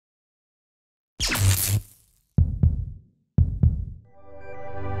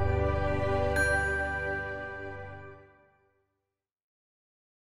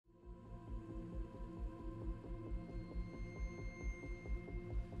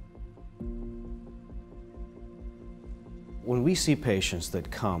When we see patients that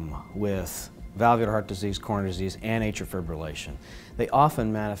come with valvular heart disease, coronary disease, and atrial fibrillation, they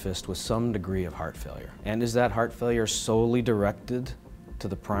often manifest with some degree of heart failure. And is that heart failure solely directed to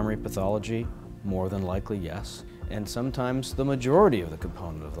the primary pathology? More than likely, yes. And sometimes the majority of the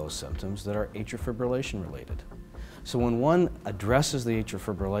component of those symptoms that are atrial fibrillation related. So when one addresses the atrial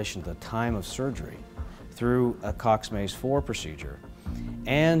fibrillation at the time of surgery through a Cox-Maze 4 procedure,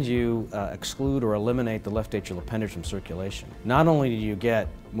 and you exclude or eliminate the left atrial appendage from circulation, not only do you get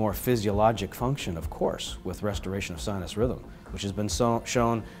more physiologic function, of course, with restoration of sinus rhythm, which has been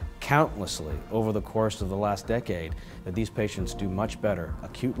shown countlessly over the course of the last decade that these patients do much better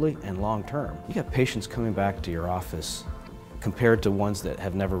acutely and long term. You get patients coming back to your office compared to ones that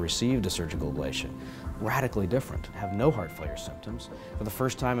have never received a surgical ablation, radically different, have no heart failure symptoms. For the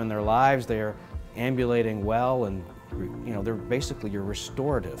first time in their lives, they are ambulating well, and they're basically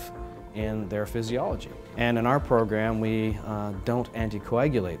restorative in their physiology. And in our program, we don't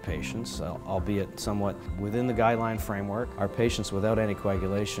anticoagulate patients, albeit somewhat within the guideline framework. Our patients without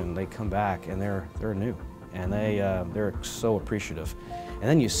anticoagulation, they come back and they're new, and they're so appreciative. And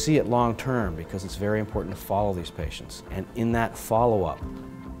then you see it long term, because it's very important to follow these patients. And in that follow-up,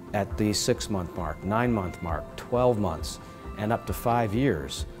 at the 6-month mark, 9-month mark, 12 months, and up to 5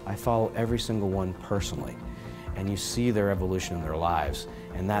 years, I follow every single one personally. And you see their evolution in their lives,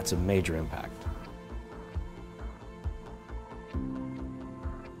 and that's a major impact.